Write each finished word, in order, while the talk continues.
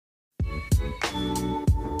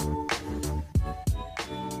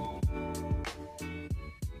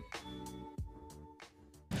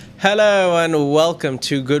Hello and welcome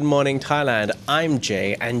to Good Morning Thailand. I'm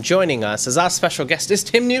Jay, and joining us as our special guest is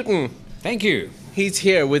Tim Newton. Thank you. He's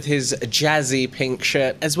here with his jazzy pink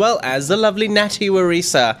shirt, as well as the lovely Natty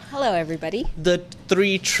Warisa. Hello, everybody. The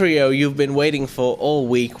three trio you've been waiting for all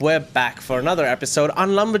week. We're back for another episode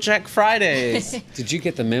on Lumberjack Fridays. Did you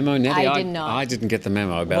get the memo, Nettie? I did not. I didn't get the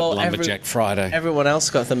memo about Lumberjack Friday. Everyone else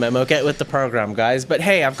got the memo. Get with the program, guys. But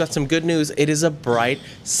hey, I've got some good news. It is a bright,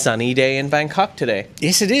 sunny day in Bangkok today.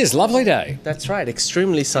 Yes, it is. Lovely day. That's right.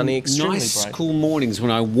 Extremely sunny, extremely Nice, bright. cool mornings.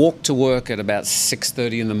 When I walk to work at about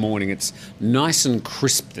 6:30 in the morning, it's nice and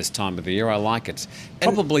crisp this time of the year. I like it.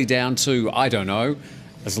 Probably down to, I don't know,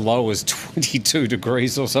 as low as 22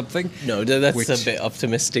 degrees or something. No, that's a bit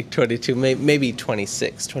optimistic. 22, maybe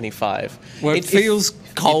 26, 25. Well, it feels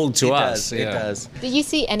cold to it us. Does, It does. Did you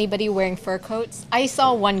see anybody wearing fur coats? I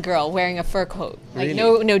saw one girl wearing a fur coat. Like,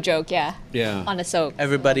 Really? no joke, yeah. Yeah. On a soak.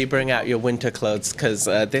 Everybody, bring out your winter clothes because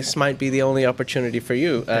this might be the only opportunity for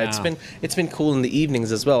you. It's been cool in the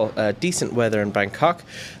evenings as well. Decent weather in Bangkok.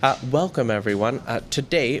 Welcome everyone.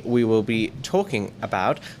 Today we will be talking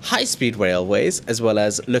about high-speed railways as well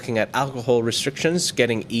as looking at alcohol restrictions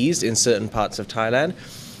getting eased in certain parts of Thailand.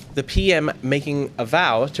 The PM making a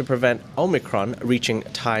vow to prevent Omicron reaching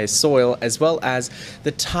Thai soil, as well as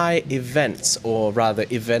the Thai events, or rather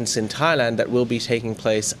events in Thailand that will be taking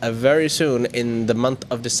place very soon in the month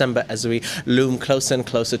of December as we loom closer and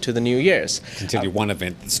closer to the New Year's. I can tell you one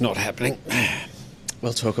event that's not happening.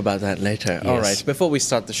 We'll talk about that later. Yes. All right, before we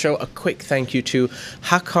start the show, a quick thank you to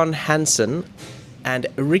Hakon Hansen and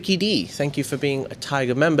Ricky D. Thank you for being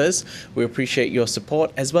Tiger members. We appreciate your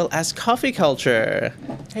support, as well as Coffee Culture.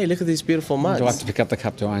 Hey, look at these beautiful mugs. Do I have to pick up the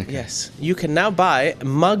cup, do I? Yes. You can now buy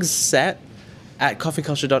mugs set at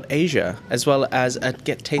coffeeculture.asia, as well as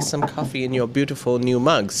taste some coffee in your beautiful new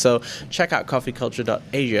mugs. So check out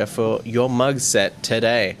coffeeculture.asia for your mug set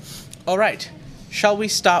today. All right. Shall we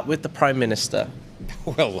start with the Prime Minister?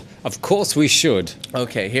 Well, of course we should.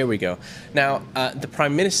 Okay, here we go. Now, the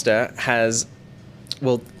Prime Minister has,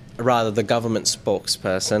 well, rather the government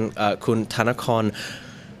spokesperson, Kun Thanakorn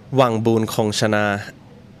Wangboonkhongchana.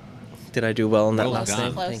 Did I do well on that Well last done.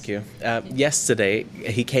 name? Close. Thank you. Yesterday,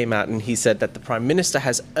 he came out and he said that the Prime Minister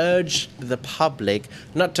has urged the public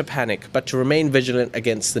not to panic, but to remain vigilant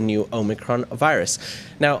against the new Omicron virus.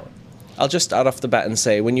 Now, I'll just start off the bat and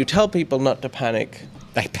say, when you tell people not to panic,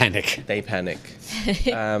 They panic. they panic.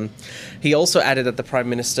 He also added that the Prime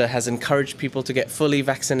Minister has encouraged people to get fully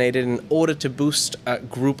vaccinated in order to boost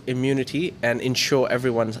group immunity and ensure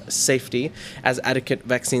everyone's safety, as adequate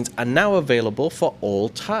vaccines are now available for all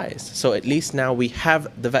Thais. So at least now we have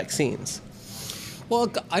the vaccines. Well,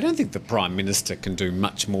 I don't think the Prime Minister can do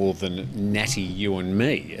much more than Natty, you and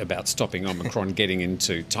me about stopping Omicron getting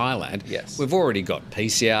into Thailand. Yes. We've already got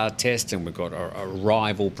PCR tests and we've got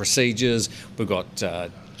arrival procedures, we've got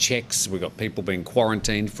checks, we've got people being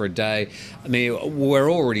quarantined for a day. I mean, we're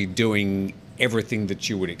already doing everything that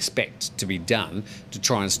you would expect to be done to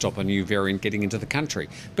try and stop a new variant getting into the country.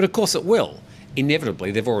 But of course it will.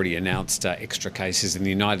 Inevitably, they've already announced extra cases in the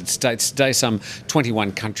United States. Today, some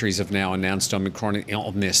 21 countries have now announced Omicron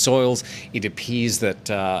on their soils. It appears that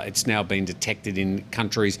it's now been detected in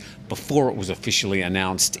countries before it was officially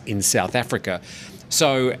announced in South Africa.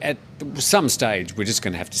 So at some stage, we're just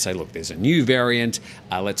going to have to say, look, there's a new variant.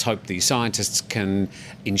 Let's hope the scientists can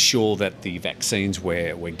ensure that the vaccines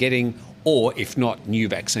we're getting, or if not, new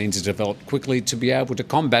vaccines are developed quickly to be able to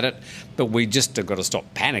combat it. But we just have got to stop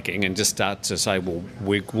panicking and just start to say, well,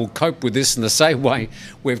 we'll cope with this in the same way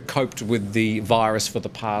we've coped with the virus for the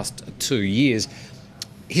past 2 years.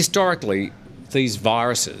 Historically, these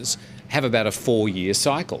viruses have about a 4-year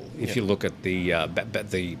cycle. If you look at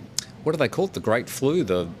the what do they call it? The Great Flu,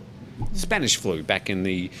 the Spanish flu back in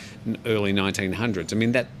the early 1900s. I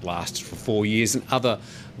mean, that lasted for 4 years, and other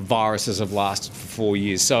viruses have lasted for 4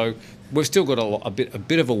 years. So we've still got a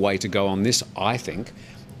bit of a way to go on this, I think.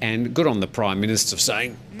 And good on the Prime Minister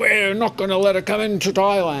saying, we're not going to let it come into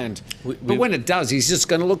Thailand. But when it does, he's just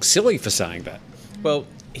going to look silly for saying that. Well,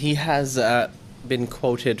 he has been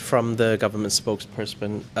quoted from the government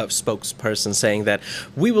spokesperson saying that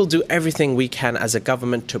we will do everything we can as a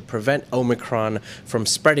government to prevent Omicron from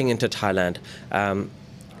spreading into Thailand.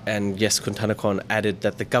 And yes, Kun Thanakorn added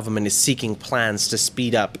that the government is seeking plans to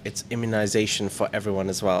speed up its immunization for everyone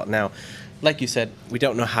as well. Now, like you said, we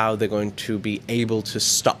don't know how they're going to be able to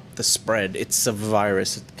stop the spread. It's a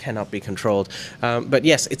virus. It cannot be controlled. But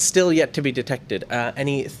yes, it's still yet to be detected.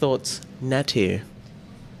 Any thoughts, Natty?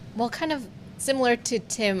 Well, kind of Similar to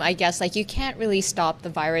Tim, I guess, like you can't really stop the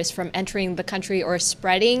virus from entering the country or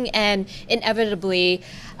spreading, and inevitably,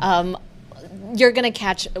 you're gonna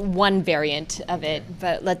catch one variant of it.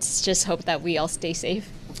 But let's just hope that we all stay safe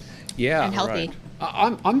Yeah. and healthy.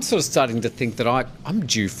 right. I'm sort of starting to think that I'm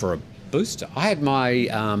due for a booster. I had my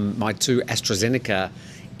my 2 AstraZeneca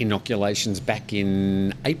inoculations back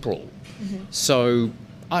in April. So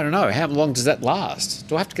I don't know, how long does that last?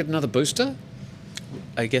 Do I have to get another booster?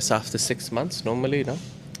 I guess after 6 months, normally, no?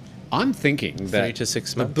 I'm thinking that 3 to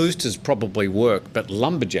 6 the months. boosters probably work, but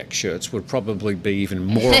lumberjack shirts would probably be even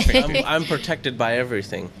more effective. I'm protected by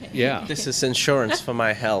everything. Yeah. This is insurance for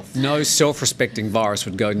my health. No self-respecting virus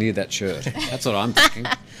would go near that shirt. That's what I'm thinking.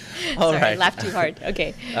 All Sorry, right. laughed too hard.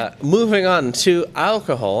 Okay. Moving on to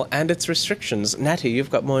alcohol and its restrictions. Natty,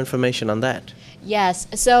 you've got more information on that. Yes.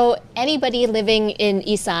 So anybody living in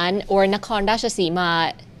Isan or Nakhon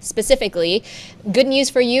Ratchasima specifically, good news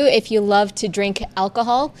for you if you love to drink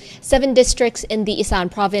alcohol. 7 districts in the Isan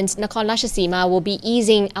province, Nakhon Ratchasima, will be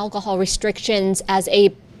easing alcohol restrictions as a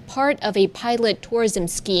part of a pilot tourism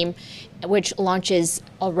scheme which launches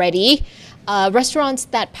already. Restaurants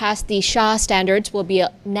that pass the Shah standards will be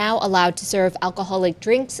now allowed to serve alcoholic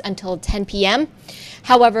drinks until 10 p.m.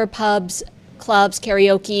 However, pubs, clubs,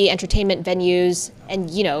 karaoke, entertainment venues, and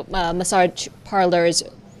massage parlors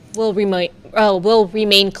will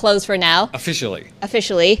remain closed for now. Officially.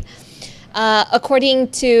 According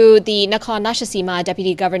to the Nakhon Ratchasima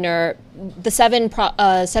deputy governor, the 7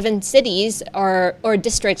 cities or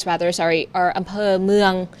districts rather, are Ampere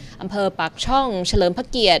Mueang, Ampere Pak Chong, Chalerm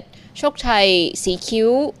Phakieat, Chok Chai, Si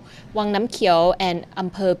Kiu, Wang Nam Kieu, and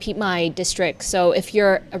Ampere Pimai district. So if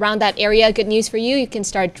you're around that area, good news for you. You can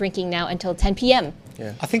start drinking now until 10 p.m.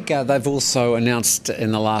 I think they've also announced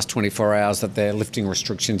in the last 24 hours that they're lifting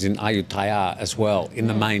restrictions in Ayutthaya as well, in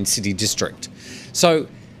the main city district. So,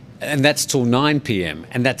 and that's till 9 p.m,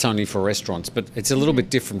 and that's only for restaurants, but it's a little bit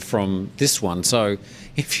different from this one. So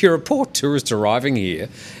if you're a poor tourist arriving here,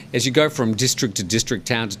 as you go from district to district,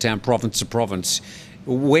 town to town, province to province,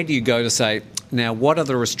 where do you go to say, now what are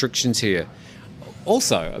the restrictions here?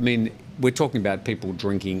 Also, I mean, we're talking about people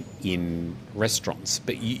drinking in restaurants,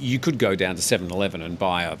 but you could go down to 7-Eleven and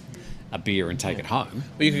buy a beer and take it home.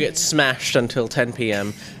 Or you could get smashed until 10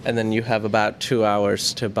 p.m. and then you have about 2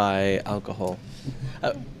 hours to buy alcohol.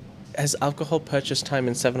 Has alcohol purchase time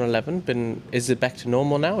in 7-Eleven is it back to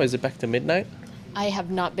normal now? Is it back to midnight? I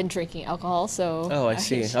have not been drinking alcohol, so... Oh, I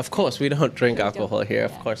see. Of course, we don't drink alcohol here.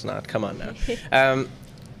 Of course not. Come on now.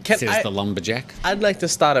 Says the lumberjack. I'd like to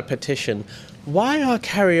start a petition. Why are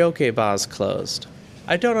karaoke bars closed?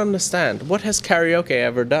 I don't understand. What has karaoke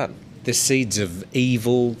ever done? The seeds of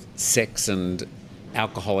evil, sex, and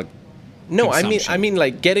alcoholic No, consumption. I mean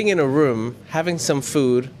like getting in a room, having some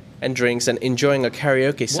food and drinks, and enjoying a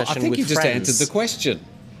karaoke Well, session I think with you just friends. answered the question.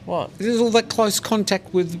 What? There's all that close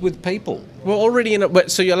contact with people. We're already in a...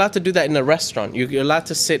 So you're allowed to do that in a restaurant. You're allowed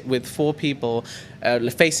to sit with 4 people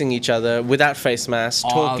facing each other without face masks,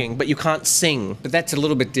 talking, but you can't sing. But that's a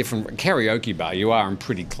little bit different. Karaoke bar, you are in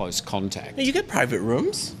pretty close contact. You get private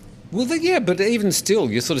rooms. Well, yeah, but even still,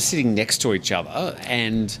 you're sort of sitting next to each other,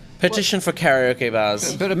 and... Petition for karaoke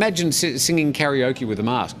bars. But imagine singing karaoke with a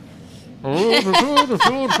mask. You're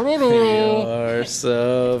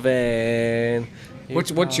so vain.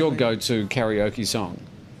 What's your go-to karaoke song?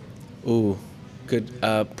 Ooh, good.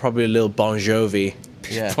 Probably a little Bon Jovi.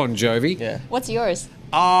 Yeah. Bon Jovi? Yeah. What's yours?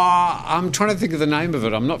 I'm trying to think of the name of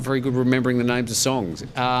it. I'm not very good remembering the names of songs.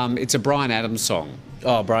 It's a Bryan Adams song.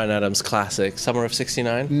 Oh, Bryan Adams classic. Summer of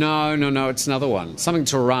 '69. No, it's another one. Something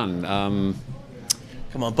to Run.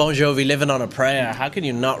 Come on, Bon Jovi, Living on a Prayer. How can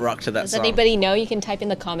you not rock to that Does song? anybody know? You can type in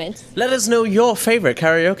the comments. Let us know your favorite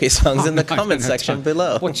karaoke songs in the No, comment no, section don't.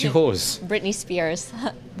 below. What's yours? Britney Spears,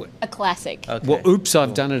 a classic. Okay. Well, oops,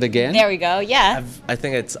 I've done it again. There we go. Yeah. I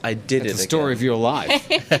think I did It's it the story again. of your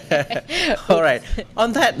life. All right.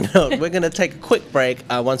 On that note, we're going to take a quick break.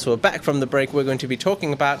 Once we're back from the break, we're going to be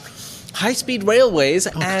talking about high-speed railways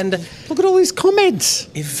and Look at all these comments.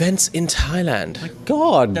 events in Thailand.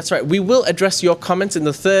 God. That's right. We will address your comments in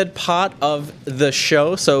the third part of the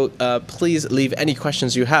show. So please leave any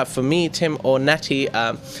questions you have for me, Tim, or Natty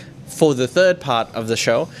for the third part of the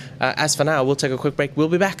show. As for now, we'll take a quick break. We'll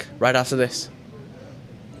be back right after this.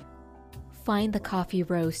 Find the coffee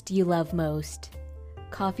roast you love most.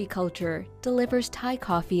 Coffee Culture delivers Thai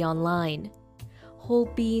coffee online. Whole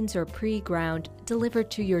beans or pre-ground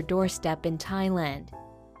delivered to your doorstep in Thailand.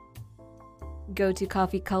 Go to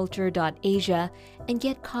coffeeculture.asia and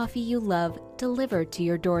get coffee you love delivered to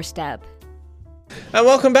your doorstep. And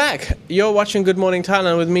welcome back. You're watching Good Morning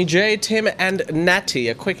Thailand with me, Jay, Tim, and Natty.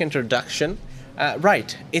 A quick introduction.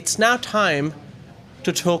 Right, it's now time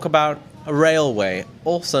to talk about a railway,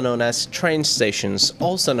 also known as train stations,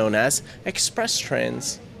 also known as express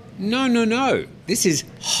trains. No. This is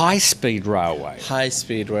high-speed railway.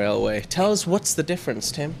 High-speed railway. Tell us, what's the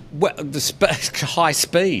difference, Tim? Well, high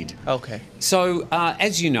speed. Okay. So,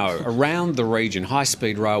 as you know, around the region,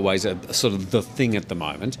 high-speed railways are sort of the thing at the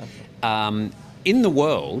moment. In the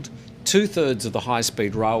world, 2/3 of the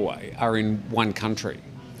high-speed railway are in one country.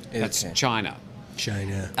 That's Okay. China.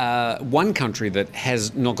 China. One country that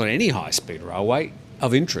has not got any high-speed railway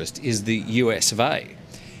of interest is the US of A.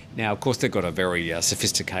 Now, of course, they've got a very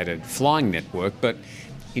sophisticated flying network, but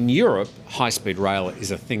in Europe, high-speed rail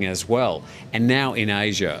is a thing as well. And now in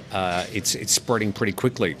Asia, it's spreading pretty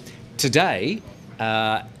quickly. Today,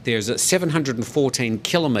 there's 714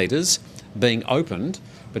 kilometres being opened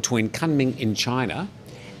between Kunming in China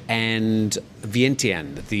and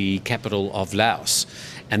Vientiane, the capital of Laos.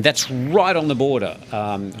 And that's right on the border,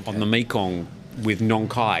 on the Mekong with Nong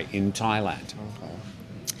Khai in Thailand.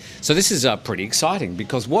 So this is pretty exciting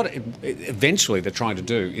because what eventually they're trying to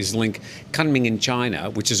do is link Kunming in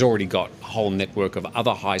China, which has already got a whole network of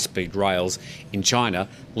other high-speed rails in China,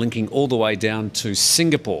 linking all the way down to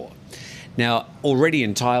Singapore. Now, already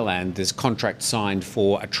in Thailand, there's contract signed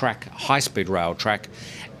for a high-speed rail track,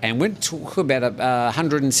 and we're talking about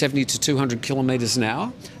 170 to 200 kilometres an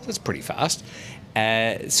hour. So that's pretty fast.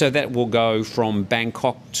 So that will go from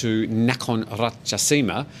Bangkok to Nakhon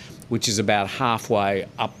Ratchasima, which is about halfway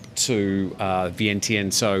up to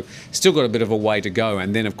Vientiane. So still got a bit of a way to go.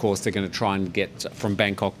 And then, of course, they're going to try and get from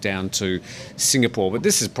Bangkok down to Singapore. But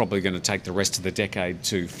this is probably going to take the rest of the decade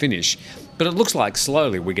to finish. But it looks like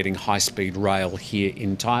slowly we're getting high-speed rail here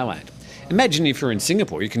in Thailand. Imagine if you're in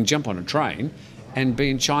Singapore, you can jump on a train and be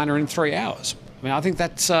in China in 3 hours. I mean, I think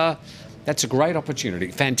that's a great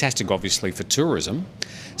opportunity. Fantastic, obviously, for tourism.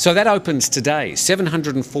 So that opens today,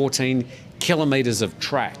 714 kilometres of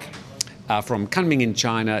track from Kunming in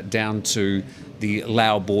China down to the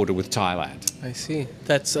Laos border with Thailand. I see.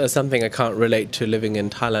 That's something I can't relate to living in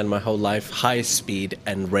Thailand my whole life, high speed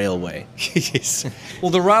and railway. Yes.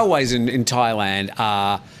 Well, the railways in Thailand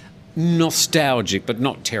are nostalgic, but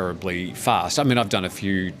not terribly fast. I mean, I've done a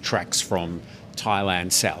few tracks from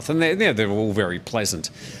Thailand south, and they're all very pleasant.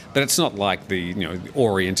 But it's not like the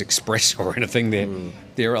Orient Express or anything.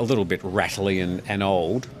 They're a little bit rattly and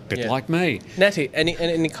old, a bit like me. Nettie,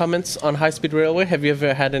 any comments on high-speed railway? Have you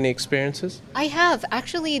ever had any experiences? I have.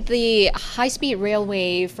 Actually, the high-speed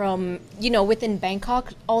railway from, within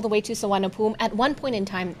Bangkok all the way to Suvarnabhumi, at one point in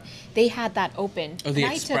time, they had that open. Oh, the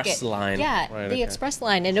and I took express it. line. Yeah, Right, the okay. express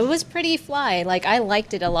line. And it was pretty fly. Like, I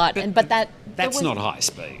liked it a lot. But That's not high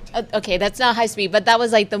speed. Okay, that's not high speed, but that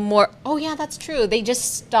was like the more... Oh, yeah, that's true. They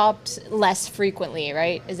just stopped less frequently,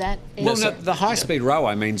 right? Is that it? Well, no, the high-speed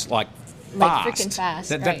railway means like fast. Like freaking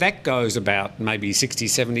fast, right. That goes about maybe 60,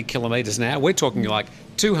 70 kilometres an hour. We're talking like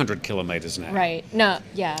 200 kilometres an hour. Right. No,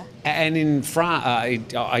 yeah. And in France,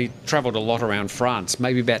 I travelled a lot around France,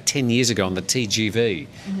 maybe about 10 years ago on the TGV,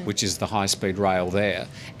 which is the high-speed rail there.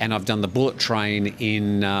 And I've done the bullet train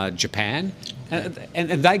in Japan.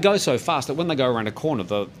 And they go so fast that when they go around a corner,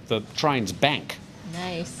 the trains bank.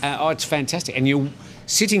 Nice. It's fantastic. And you're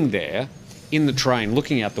sitting there in the train,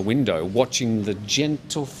 looking out the window, watching the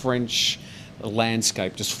gentle French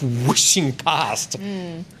landscape just whooshing past.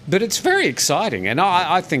 But it's very exciting. And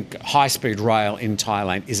I think high-speed rail in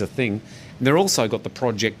Thailand is a thing. And they've also got the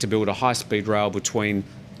project to build a high-speed rail between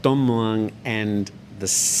Don Mueang and the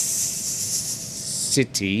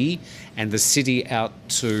city out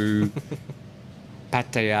to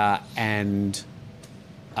Pattaya and...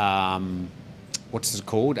 what's it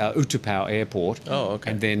called? Utapao Airport. Oh,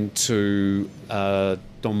 okay. And then to Don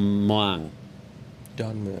Mueang.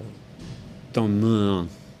 Don Mueang.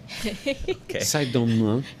 Okay. Say Don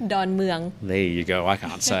Mueang. Don Mueang. There you go. I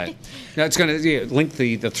can't say it. No, it's going to link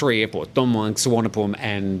the three airports, Don Mueang, Suvarnabhumi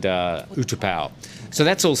and Utapao. So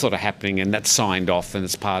that's all sort of happening, and that's signed off, and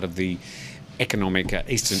it's part of the economic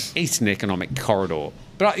Eastern Economic Corridor.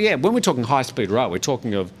 But when we're talking high-speed rail, we're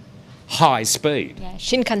talking of high speed. Yeah,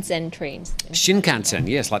 Shinkansen trains. Shinkansen,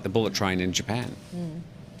 yes, like the bullet train in Japan.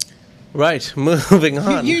 Right, moving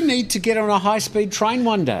on. You need to get on a high-speed train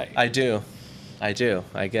one day. I do,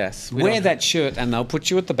 I guess. Wear that shirt and they'll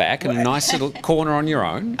put you at the back in a nice little corner on your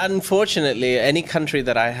own. Unfortunately, any country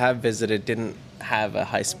that I have visited didn't have a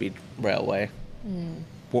high-speed railway.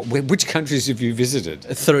 Which countries have you visited?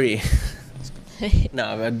 3.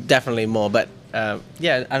 No, definitely more, but I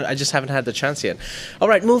just haven't had the chance yet. All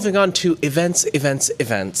right, moving on to events.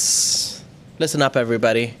 Listen up,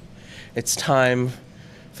 everybody. It's time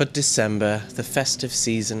for December, the festive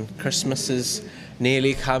season. Christmas is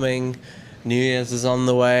nearly coming. New Year's is on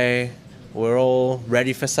the way. We're all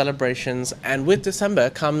ready for celebrations. And with December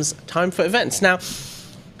comes time for events. Now,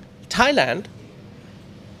 Thailand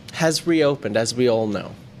has reopened, as we all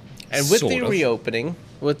know. And with Sort the of. reopening,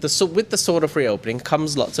 with the sort of reopening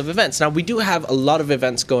comes lots of events. Now, we do have a lot of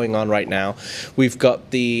events going on right now. We've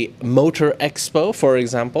got the Motor Expo, for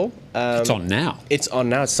example. It's on now. It's on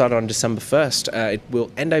now. It started on December 1st. It will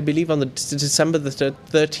end, I believe, on the December the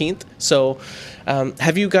 13th. So,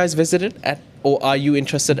 have you guys visited or are you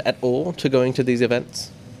interested at all to going to these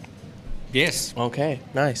events? Yes. Okay,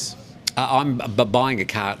 nice. I'm buying a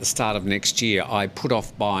car at the start of next year. I put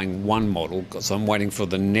off buying one model because I'm waiting for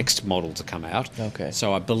the next model to come out. Okay.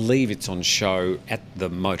 So I believe it's on show at the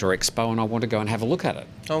Motor Expo, and I want to go and have a look at it.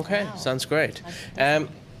 Okay, sounds great.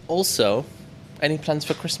 Also, any plans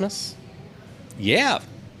for Christmas? Yeah.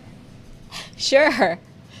 Sure.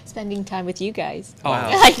 Spending time with you guys. Wow.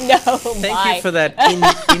 I know. Thank you for that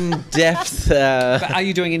in-depth... But are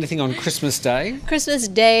you doing anything on Christmas Day? Christmas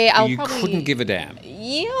Day, I'll You probably... couldn't give a damn.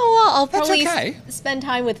 Yeah, well, I'll That's probably okay. spend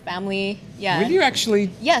time with family. Yeah. Will you actually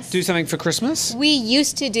Yes. do something for Christmas? We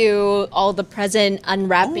used to do all the present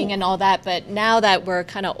unwrapping and all that, but now that we're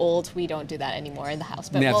kind of old, we don't do that anymore in the house.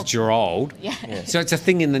 But Now we'll- that you're old. Yeah. So it's a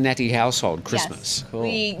thing in the Natty household, Yes. Christmas. Cool.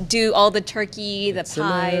 We do all the turkey, the It's a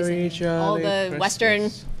pies, merry, and all jolly the Christmas.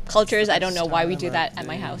 Western cultures. I don't know why we do that at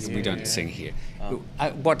my house. We don't sing here.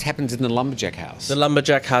 What happens in the lumberjack house? The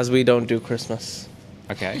Lumberjack house, we don't do Christmas.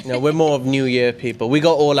 Okay. No, we're more of New Year people. We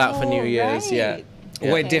go all out for New Oh, Year's, right.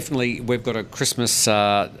 yeah. We've got a Christmas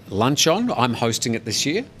lunch on. I'm hosting it this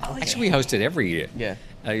year. Actually, we host it every year. Yeah.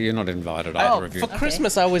 You're not invited either of you. For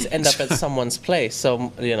Christmas, I always end up at someone's place,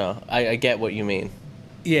 so, I get what you mean.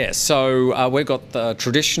 Yeah, so we've got the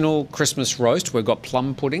traditional Christmas roast. We've got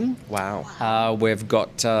plum pudding. Wow. We've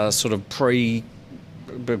got sort of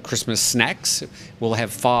pre-Christmas snacks. We'll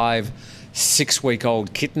have 5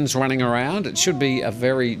 6-week-old kittens running around. It should be a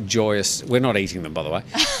very joyous... We're not eating them, by the way.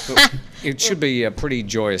 But it should be a pretty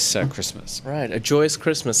joyous Christmas. Right, a joyous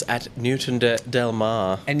Christmas at Newton Del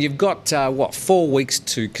Mar. And you've got, 4 weeks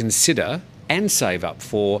to consider and save up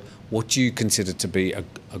for what you consider to be a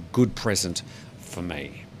good present for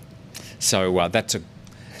me. So that's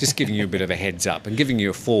just giving you a bit of a heads up and giving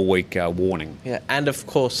you a 4-week warning. Yeah, and of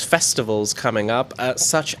course, festivals coming up,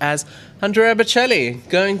 such as Andrea Bocelli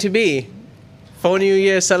going to be for New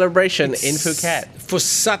Year celebration in Phuket. For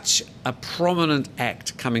such a prominent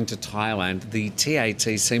act coming to Thailand, the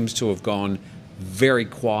TAT seems to have gone very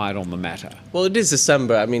quiet on the matter. Well, it is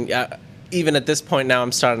December. I mean, even at this point now,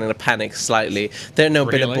 I'm starting to panic slightly. There are no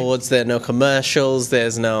Really? billboards, there are no commercials,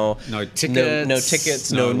 there's no tickets, no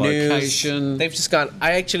tickets, no no news. location. They've just gone.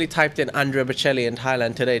 I actually typed in Andrea Bocelli in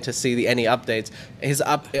Thailand today to see any updates.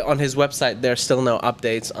 On his website, there are still no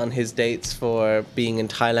updates on his dates for being in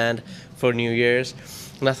Thailand for New Year's.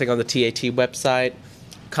 Nothing on the TAT website.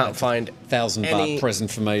 Can't find 1,000 any- baht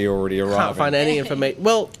present for me already arriving. Can't find any information.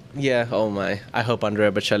 Well, yeah. Oh my! I hope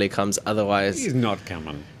Andrea Bocelli comes. Otherwise, He's not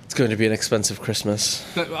coming. it's going to be an expensive Christmas.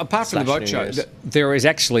 But apart from the Slash boat New show, Year's. there has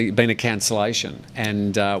actually been a cancellation.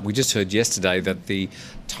 And we just heard yesterday that the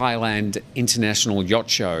Thailand International Yacht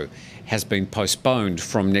Show has been postponed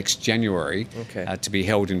from next January to be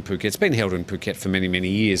held in Phuket. It's been held in Phuket for many, many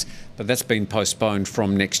years, but that's been postponed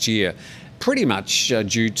from next year, pretty much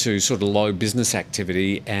due to sort of low business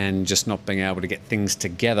activity and just not being able to get things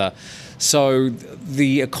together. So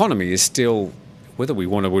the economy is still, whether we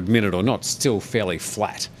want to admit it or not, still fairly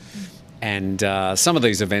flat. And some of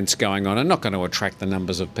these events going on are not going to attract the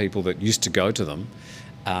numbers of people that used to go to them.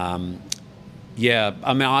 Yeah,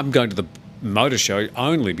 I mean, I'm going to the motor show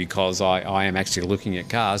only because I am actually looking at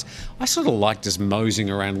cars. I sort of like just moseying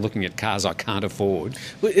around looking at cars I can't afford.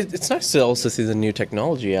 Well, it's nice to also see the new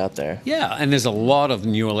technology out there. Yeah, and there's a lot of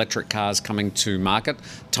new electric cars coming to market.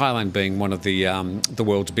 Thailand being one of the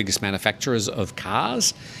world's biggest manufacturers of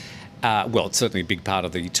cars. Well, it's certainly a big part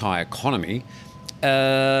of the Thai economy.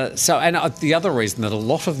 The other reason that a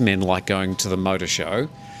lot of men like going to the motor show,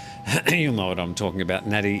 you'll know what I'm talking about,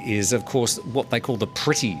 Natty, is of course what they call the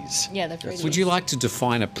pretties. Yeah, the pretty. Would you like to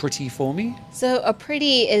define a pretty for me? So a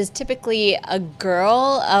pretty is typically a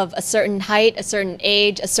girl of a certain height, a certain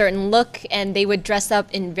age, a certain look, and they would dress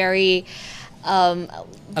up in very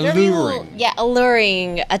Alluring.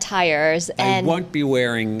 alluring attires. They And won't be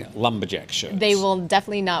wearing lumberjack shirts. they will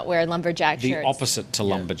definitely not wear lumberjack The shirts. opposite to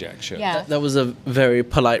lumberjack shirts. Yeah. That was a very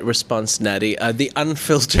polite response, Natty. The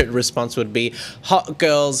unfiltered response would be hot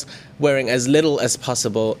girls wearing as little as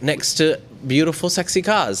possible next to beautiful, sexy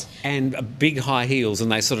cars. And big high heels,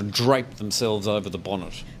 and they sort of drape themselves over the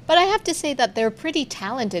bonnet. But I have to say that they're pretty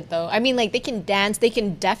talented, though. I mean, like, they can dance, they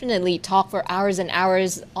can definitely talk for hours and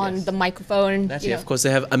hours on the microphone. Naturally, of course,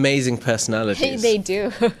 they have amazing personalities. They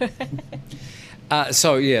do.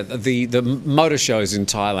 So yeah, the motor shows in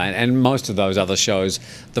Thailand and most of those other shows,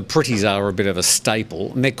 the pretties are a bit of a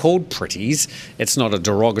staple, and they're called pretties. It's not a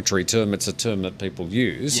derogatory term; it's a term that people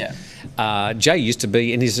use. Yeah. Jay used to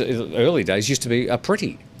be in his early days used to be a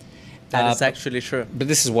pretty. That is actually true. But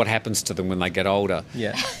this is what happens to them when they get older.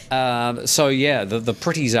 Yeah. So yeah, the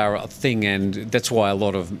pretties are a thing, and that's why a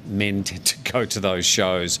lot of men tend to go to those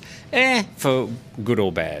shows, for good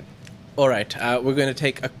or bad. All right, we're going to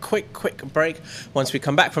take a quick break. Once we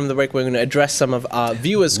come back from the break, we're going to address some of our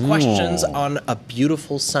viewers' questions on a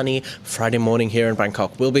beautiful, sunny Friday morning here in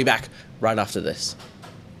Bangkok. We'll be back right after this.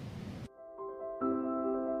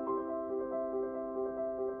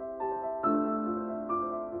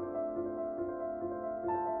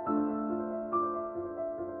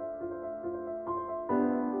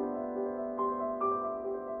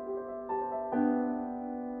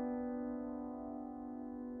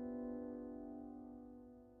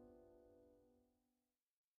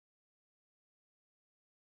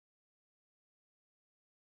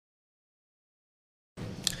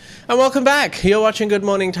 And welcome back. You're watching Good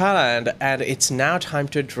Morning Thailand, and it's now time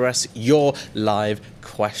to address your live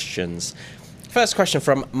questions. First question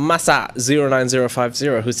from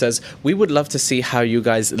Masa09050, who says, we would love to see how you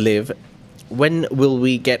guys live. When will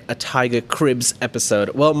we get a Tiger Cribs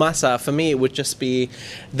episode? Well, Masa, for me, it would just be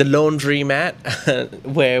the laundry mat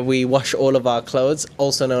where we wash all of our clothes,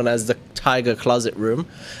 also known as the Tiger Closet Room.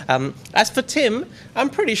 As for Tim, I'm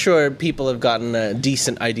pretty sure people have gotten a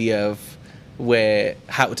decent idea of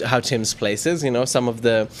how Tim's place is. You know, some of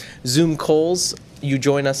the Zoom calls you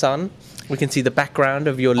join us on, we can see the background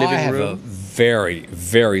of your living room. I have a very,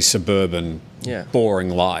 very suburban,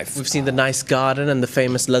 boring life. We've seen the nice garden and the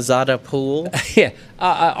famous Lazada pool. Yeah,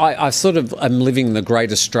 I sort of am living the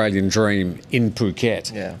great Australian dream in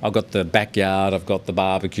Phuket. Yeah. I've got the backyard, I've got the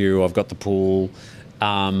barbecue, I've got the pool,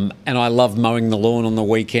 and I love mowing the lawn on the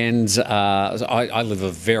weekends. I live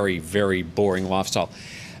a very, very boring lifestyle.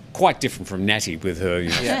 Quite different from Natty with her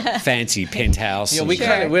fancy penthouse.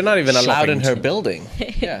 Yeah, we're not even allowed in her building.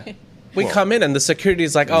 Yeah. We come in and the security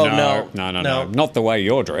is like, oh, no. No. Not the way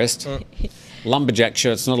you're dressed. Lumberjack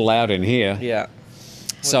shirt's not allowed in here. Yeah.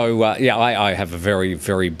 So, I have a very,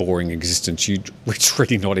 very boring existence, which is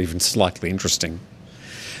really not even slightly interesting.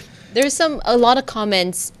 There's a lot of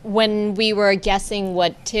comments when we were guessing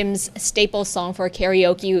what Tim's staple song for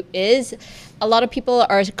karaoke is. A lot of people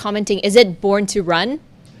are commenting, is it Born to Run?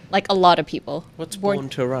 Like a lot of people. What's Born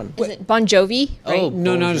to Run? Is it Bon Jovi? Right? Oh,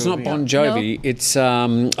 no, it's not Bon Jovi. No? It's,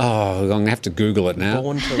 I'm going to have to Google it now.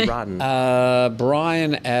 Born to Run.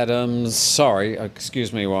 Bryan Adams, sorry,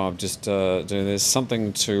 excuse me while I'm just doing this.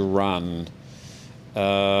 Something to Run.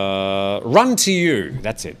 Run to You,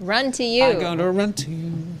 that's it. Run to You. I'm going to run to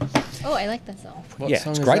you. Oh, I like that song. What song it's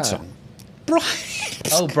a is great that? song. Bryan.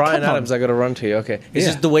 Oh, Bryan Adams, I got to Run to You. Okay. It's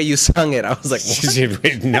just the way you sung it. I was like,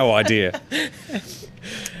 what? No idea.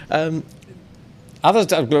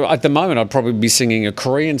 Others, at the moment, I'd probably be singing a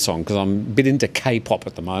Korean song because I'm a bit into K-pop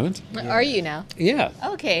at the moment. Are you now? Yeah.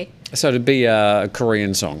 Okay. So it'd be a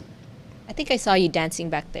Korean song. I think I saw you dancing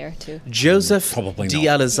back there too. Joseph Probably not.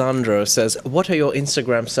 D'Alessandro says, what are your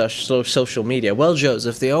Instagram social media? Well,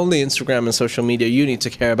 Joseph, the only Instagram and social media you need to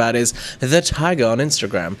care about is The Tiger on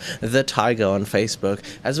Instagram, The Tiger on Facebook,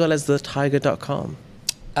 as well as thetiger.com.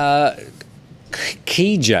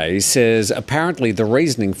 KJ says, apparently the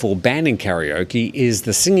reasoning for banning karaoke is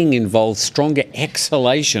the singing involves stronger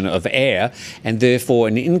exhalation of air and therefore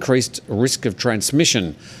an increased risk of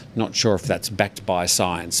transmission. Not sure if that's backed by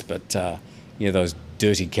science, but those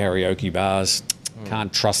dirty karaoke bars,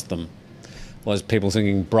 can't trust them. Those people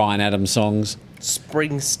singing Bryan Adams songs.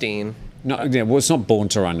 Springsteen. No, well, it's not Born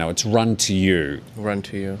to Run, no, it's Run to You. Run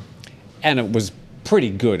to You. And it was pretty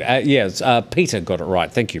good. Peter got it right.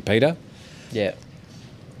 Thank you, Peter. Yeah.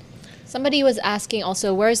 Somebody was asking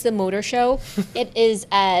also, where's the motor show? It is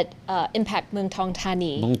at Impact Muang Thong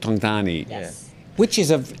Thani. Muang Thong Thani. Yes. Which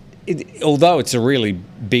is although it's a really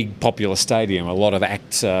big, popular stadium, a lot of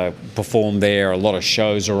acts perform there, a lot of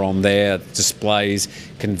shows are on there, displays,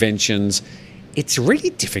 conventions. It's really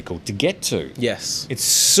difficult to get to. Yes. It's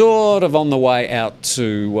sort of on the way out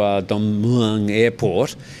to Don Muang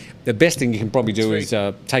Airport. The best thing you can probably do is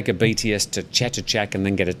take a BTS to Chatuchak and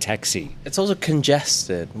then get a taxi. It's also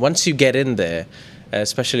congested. Once you get in there,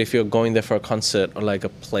 especially if you're going there for a concert or like a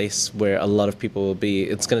place where a lot of people will be,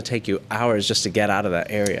 it's going to take you hours just to get out of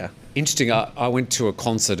that area. Interesting. I went to a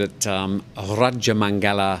concert at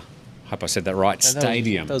Rajamangala, hope I said that right,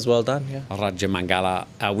 stadium. That was well done, yeah.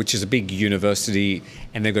 Rajamangala, which is a big university,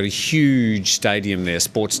 and they've got a huge stadium there,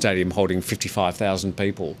 sports stadium holding 55,000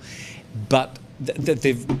 people. But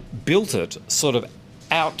they've built it sort of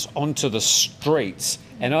out onto the streets,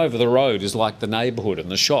 and over the road is like the neighbourhood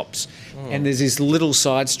and the shops. And there's these little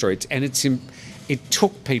side streets, and it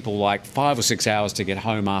took people like 5 or 6 hours to get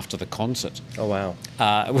home after the concert. Oh, wow.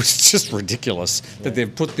 It was just ridiculous that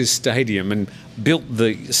they've put this stadium and built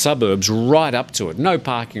the suburbs right up to it. No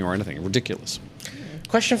parking or anything. Ridiculous.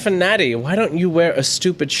 Question for Natty. Why don't you wear a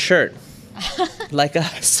stupid shirt? Like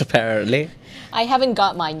us, apparently. I haven't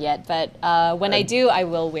got mine yet, but when I do, I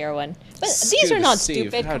will wear one. But these are not Steve,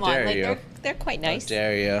 stupid. how Come on, dare like you. they're quite nice. How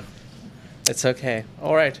dare you? It's okay.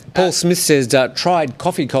 All right. Paul Smith says, tried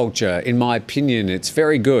coffee culture. In my opinion, it's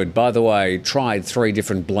very good. By the way, tried 3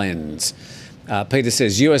 different blends. Peter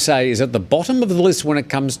says, USA is at the bottom of the list when it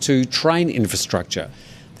comes to train infrastructure.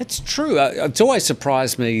 That's true. It's always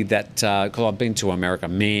surprised me that, because I've been to America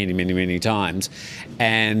many, many, many times,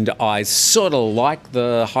 and I sort of like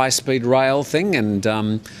the high-speed rail thing, and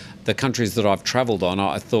the countries that I've travelled on,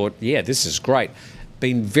 I thought, yeah, this is great.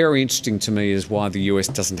 Been very interesting to me is why the US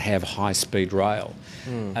doesn't have high-speed rail.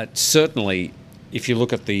 Certainly, if you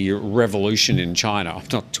look at the revolution in China, I'm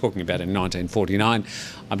not talking about in 1949,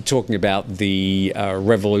 I'm talking about the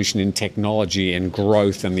revolution in technology and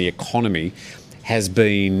growth and the economy has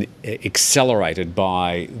been accelerated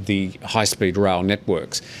by the high-speed rail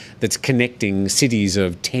networks that's connecting cities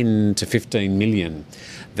of 10 to 15 million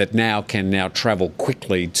that can travel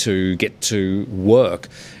quickly to get to work.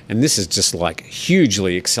 And this has just like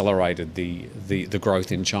hugely accelerated the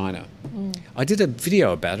growth in China. I did a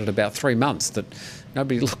video about it about 3 months that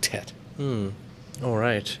nobody looked at. All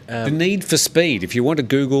right. The Need for Speed. If you want to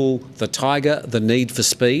Google the Tiger, The Need for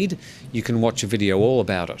Speed, you can watch a video all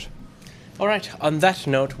about it. All right. On that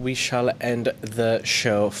note, we shall end the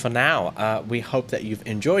show for now. We hope that you've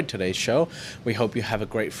enjoyed today's show. We hope you have a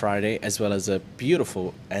great Friday as well as a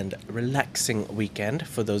beautiful and relaxing weekend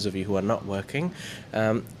for those of you who are not working.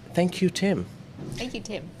 Thank you, Tim. Thank you,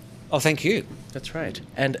 Tim. Oh, thank you. That's right.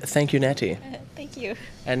 And thank you, Natty. Thank you.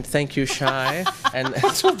 And thank you, Shai. And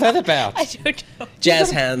What's all that about? I don't know.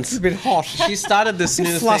 jazz hands. It's a bit hot. She started this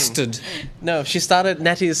new Flustered. thing. No,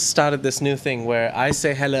 Natty's started this new thing where I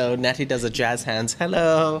say hello, Natty does a jazz hands,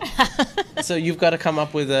 hello. So you've got to come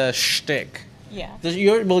up with a shtick. Yeah.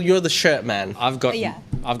 You're the shirt man. I've got Yeah.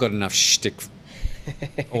 enough shtick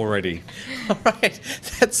already. All right,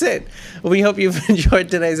 that's it. We hope you've enjoyed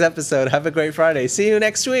today's episode. Have a great Friday. See you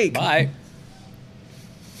next week. Bye.